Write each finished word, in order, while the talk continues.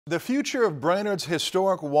The future of Brainerd's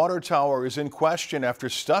historic water tower is in question after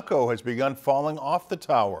stucco has begun falling off the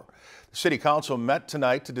tower. The City Council met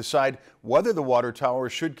tonight to decide whether the water tower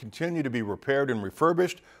should continue to be repaired and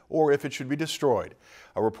refurbished or if it should be destroyed.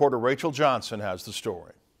 Our reporter Rachel Johnson has the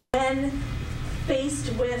story. When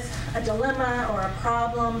faced with a dilemma or a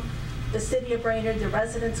problem, the City of Brainerd, the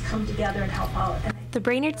residents come together and help out. The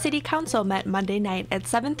Brainerd City Council met Monday night at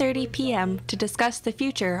 7:30 p.m. to discuss the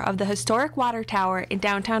future of the historic water tower in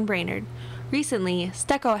downtown Brainerd. Recently,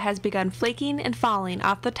 stucco has begun flaking and falling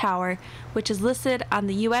off the tower, which is listed on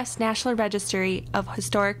the U.S. National Registry of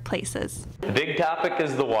Historic Places. The big topic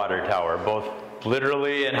is the water tower, both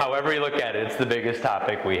literally and however you look at it. It's the biggest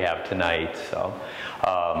topic we have tonight. So,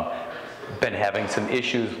 been having some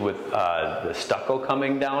issues with the stucco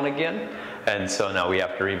coming down again, and so now we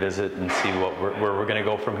have to revisit and see where we're going to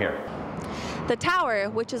go from here. The tower,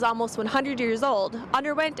 which is almost 100 years old,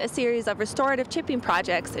 underwent a series of restorative chipping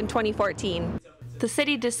projects in 2014. The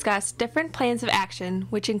city discussed different plans of action,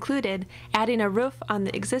 which included adding a roof on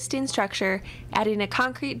the existing structure, adding a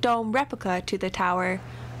concrete dome replica to the tower,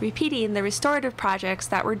 repeating the restorative projects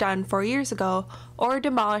that were done 4 years ago, or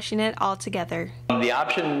demolishing it altogether. The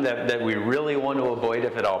option that we really want to avoid,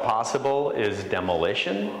 if at all possible, is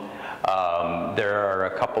demolition. There are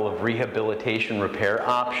a couple of rehabilitation repair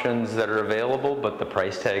options that are available, but the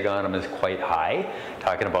price tag on them is quite high,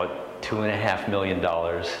 talking about $2.5 million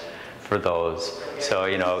for those. So,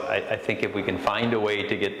 you know, I think if we can find a way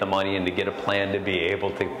to get the money and to get a plan to be able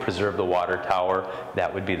to preserve the water tower,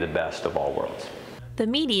 that would be the best of all worlds. The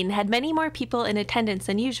meeting had many more people in attendance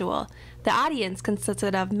than usual. The audience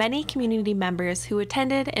consisted of many community members who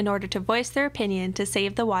attended in order to voice their opinion to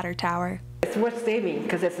save the water tower. It's worth saving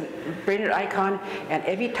because it's a Brainerd icon, and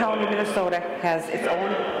every town in Minnesota has its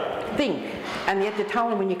own thing. And yet the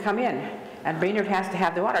town, when you come in, and Brainerd has to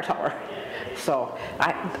have the water tower. So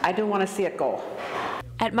I do want to see it go.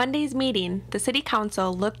 At Monday's meeting, the City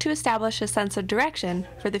Council looked to establish a sense of direction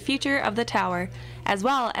for the future of the tower, as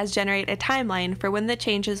well as generate a timeline for when the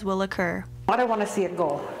changes will occur. I don't want to see it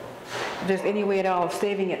go. If there's any way at all of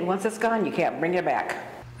saving it, once it's gone, you can't bring it back.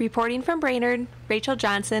 Reporting from Brainerd, Rachel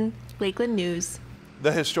Johnson, Lakeland News.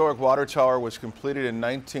 The historic water tower was completed in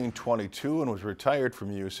 1922 and was retired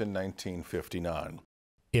from use in 1959.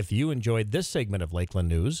 If you enjoyed this segment of Lakeland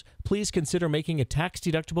News, please consider making a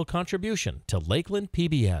tax-deductible contribution to Lakeland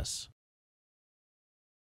PBS.